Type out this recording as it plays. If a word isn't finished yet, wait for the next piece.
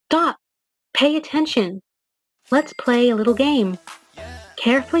Stop! Pay attention! Let's play a little game.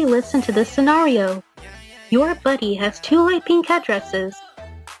 Carefully listen to this scenario. Your buddy has two light pink headdresses.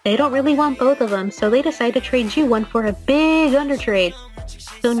 They don't really want both of them, so they decide to trade you one for a big undertrade.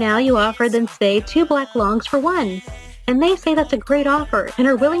 So now you offer them, say, 2 black longs for one. And they say that's a great offer and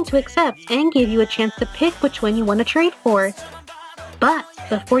are willing to accept and give you a chance to pick which one you want to trade for. But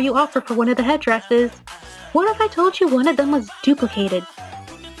before you offer for one of the headdresses, what if I told you one of them was duplicated?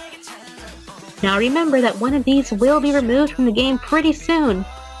 Now remember that one of these will be removed from the game pretty soon.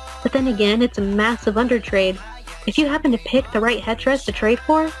 But then again, it's a massive undertrade. If you happen to pick the right headdress to trade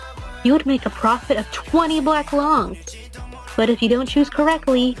for, you would make a profit of 20 black longs. But if you don't choose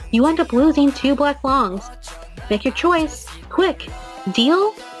correctly, you end up losing 2 black longs. Make your choice. Quick!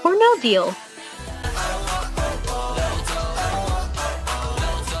 Deal or no deal?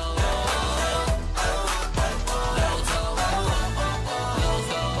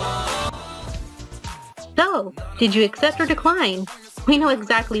 So, did you accept or decline? We know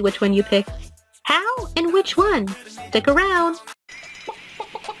exactly which one you picked. How and which one? Stick around!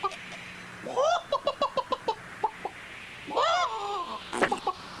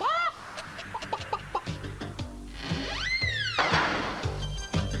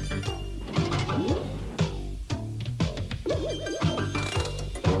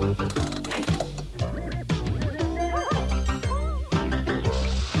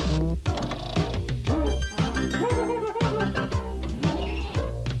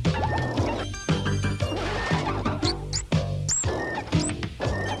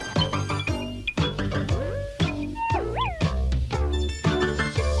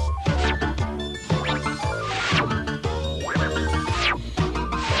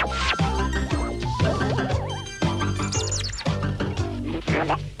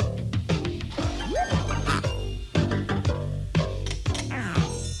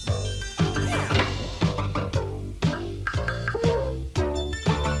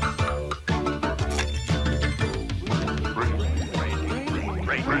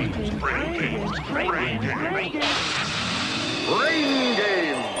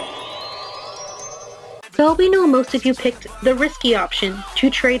 So we know most of you picked the risky option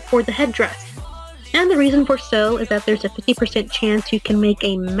to trade for the headdress. And the reason for so is that there's a 50% chance you can make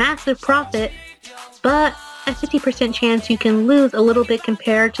a massive profit, but a 50% chance you can lose a little bit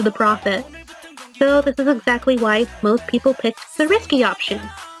compared to the profit. So this is exactly why most people picked the risky option.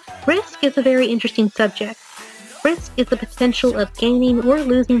 Risk is a very interesting subject. Risk is the potential of gaining or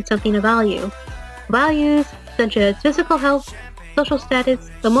losing something of value. Values such as physical health, social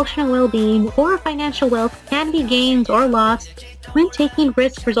status, emotional well-being, or financial wealth can be gained or lost when taking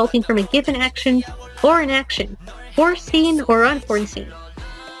risks resulting from a given action or inaction, foreseen or unforeseen.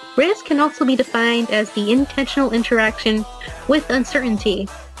 Risk can also be defined as the intentional interaction with uncertainty,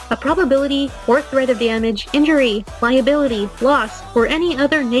 a probability or threat of damage, injury, liability, loss, or any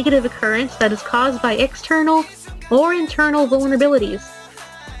other negative occurrence that is caused by external or internal vulnerabilities,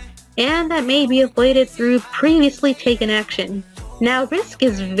 and that may be avoided through previously taken action. Now, risk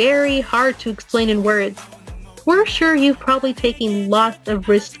is very hard to explain in words. We're sure you've probably taken lots of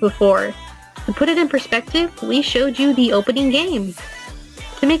risks before. To put it in perspective, we showed you the opening game.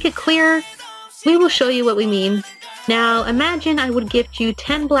 To make it clearer, we will show you what we mean. Now, imagine I would gift you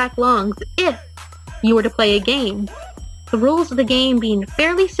 10 black longs if you were to play a game. The rules of the game being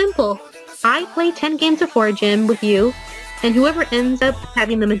fairly simple. I play 10 games of Foragem with you, and whoever ends up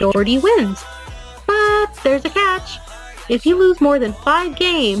having the majority wins. But there's a catch. If you lose more than 5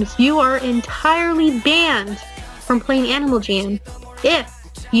 games, you are entirely banned from playing AnimalJam.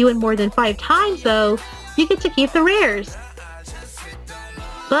 If you win more than 5 times, though, you get to keep the rares.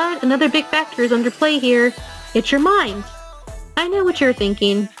 But another big factor is under play here. It's your mind. I know what you're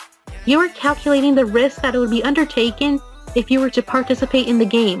thinking. You are calculating the risk that it would be undertaken if you were to participate in the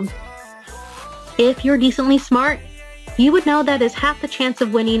game. If you're decently smart, you would know that is half the chance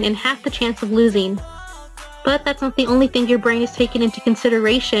of winning and half the chance of losing. But that's not the only thing your brain is taking into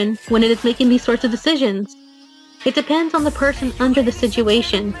consideration when it is making these sorts of decisions. It depends on the person under the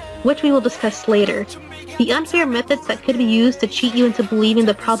situation, which we will discuss later. The unfair methods that could be used to cheat you into believing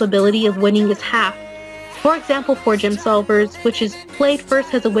the probability of winning is half. For example, Foragem solvers, which is played first,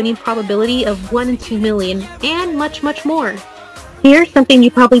 has a winning probability of 1 in 2 million, and much, much more. Here's something you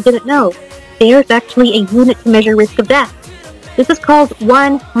probably didn't know. There's actually a unit to measure risk of death. This is called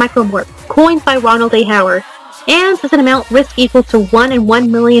 1 micromorph, coined by Ronald A. Howard, and is an amount risk equal to 1 in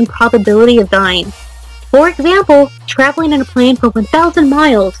 1 million probability of dying. For example, traveling in a plane for 1,000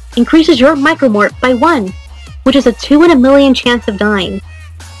 miles increases your micromorph by 1, which is a 2 in a million chance of dying.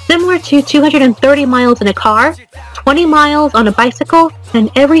 Similar to 230 miles in a car, 20 miles on a bicycle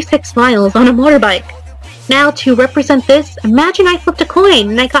and every 6 miles on a motorbike. Now, to represent this, imagine I flipped a coin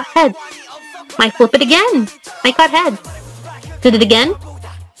and I got heads. I flip it again. I got heads. Did it again,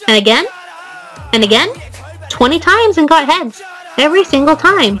 and again, and again, 20 times and got heads. Every single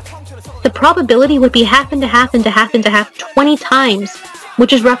time. The probability would be half into half into half into half 20 times,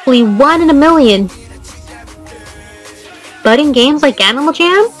 which is roughly 1 in a million. But in games like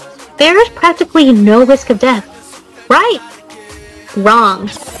AnimalJam, there is practically no risk of death. Right? Wrong.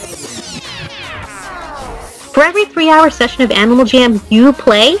 For every 3-hour session of AnimalJam you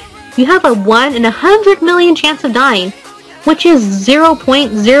play, you have a 1 in 100 million chance of dying, which is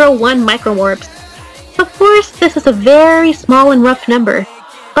 0.01 microwarps. Of course, this is a very small and rough number,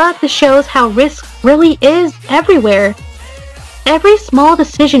 but this shows how risk really is everywhere. Every small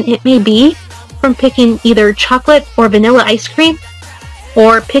decision it may be, from picking either chocolate or vanilla ice cream,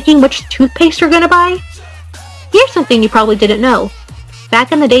 or picking which toothpaste you're gonna buy. Here's something you probably didn't know.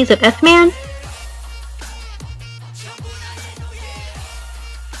 Back in the days of F-Man,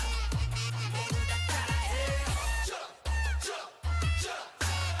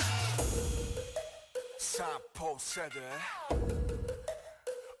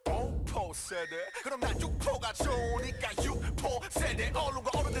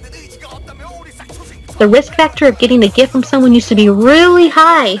 the risk factor of getting a gift from someone used to be really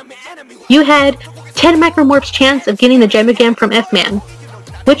high. You had 10 micromorphs chance of getting the gem from F-Man,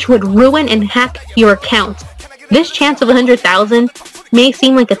 which would ruin and hack your account. This chance of 100,000 may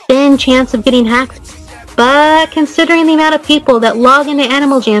seem like a thin chance of getting hacked, but considering the amount of people that log into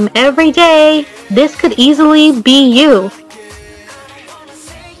AnimalJam every day, this could easily be you.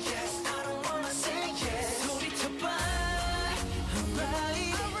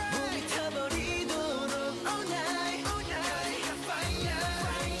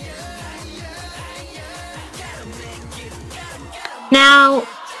 Now,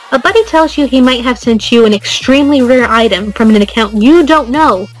 a buddy tells you he might have sent you an extremely rare item from an account you don't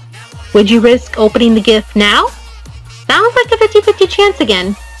know. Would you risk opening the gift now? Sounds like a 50-50 chance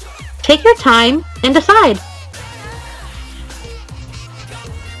again. Take your time and decide.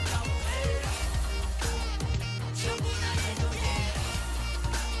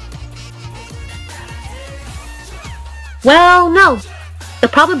 Well, no. The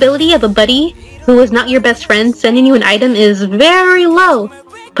probability of a buddy who is not your best friend sending you an item is very low,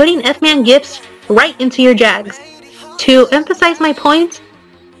 putting F-Man gifts right into your jags. To emphasize my point,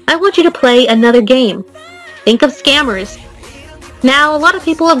 I want you to play another game. Think of scammers. Now, a lot of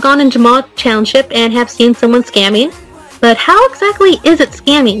people have gone into Jamal Township and have seen someone scamming, but how exactly is it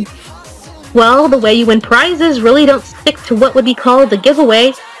scamming? Well, the way you win prizes really don't stick to what would be called a giveaway.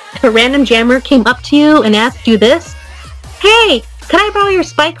 If a random jammer came up to you and asked you this, "Hey, could I borrow your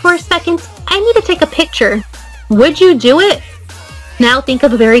spike for a second? I need to take a picture." Would you do it? Now think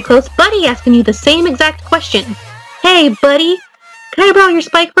of a very close buddy asking you the same exact question. "Hey buddy, can I borrow your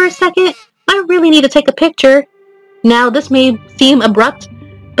spike for a second? I really need to take a picture." Now this may seem abrupt,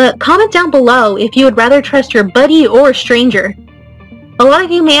 but comment down below if you would rather trust your buddy or a stranger. A lot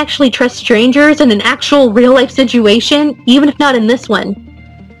of you may actually trust strangers in an actual real-life situation, even if not in this one.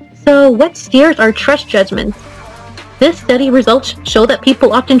 So what steers our trust judgments? This study results show that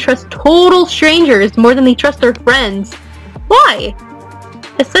people often trust total strangers more than they trust their friends. Why?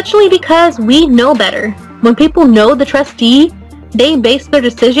 Essentially because we know better. When people know the trustee, they base their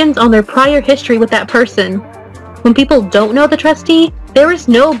decisions on their prior history with that person. When people don't know the trustee, there is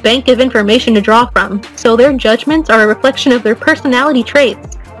no bank of information to draw from, so their judgments are a reflection of their personality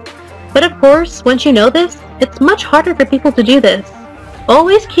traits. But of course, once you know this, it's much harder for people to do this.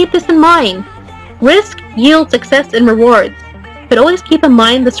 Always keep this in mind. Risk yields success and rewards, but always keep in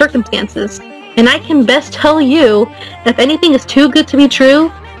mind the circumstances. And I can best tell you, if anything is too good to be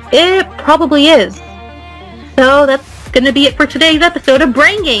true, it probably is. So that's gonna be it for today's episode of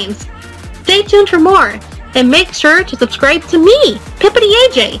Brain Games. Stay tuned for more, and make sure to subscribe to me, Pippity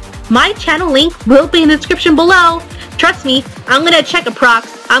AJ. My channel link will be in the description below. Trust me, I'm gonna check a prox.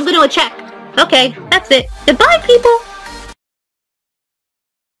 I'm gonna check. Okay, that's it. Goodbye, people!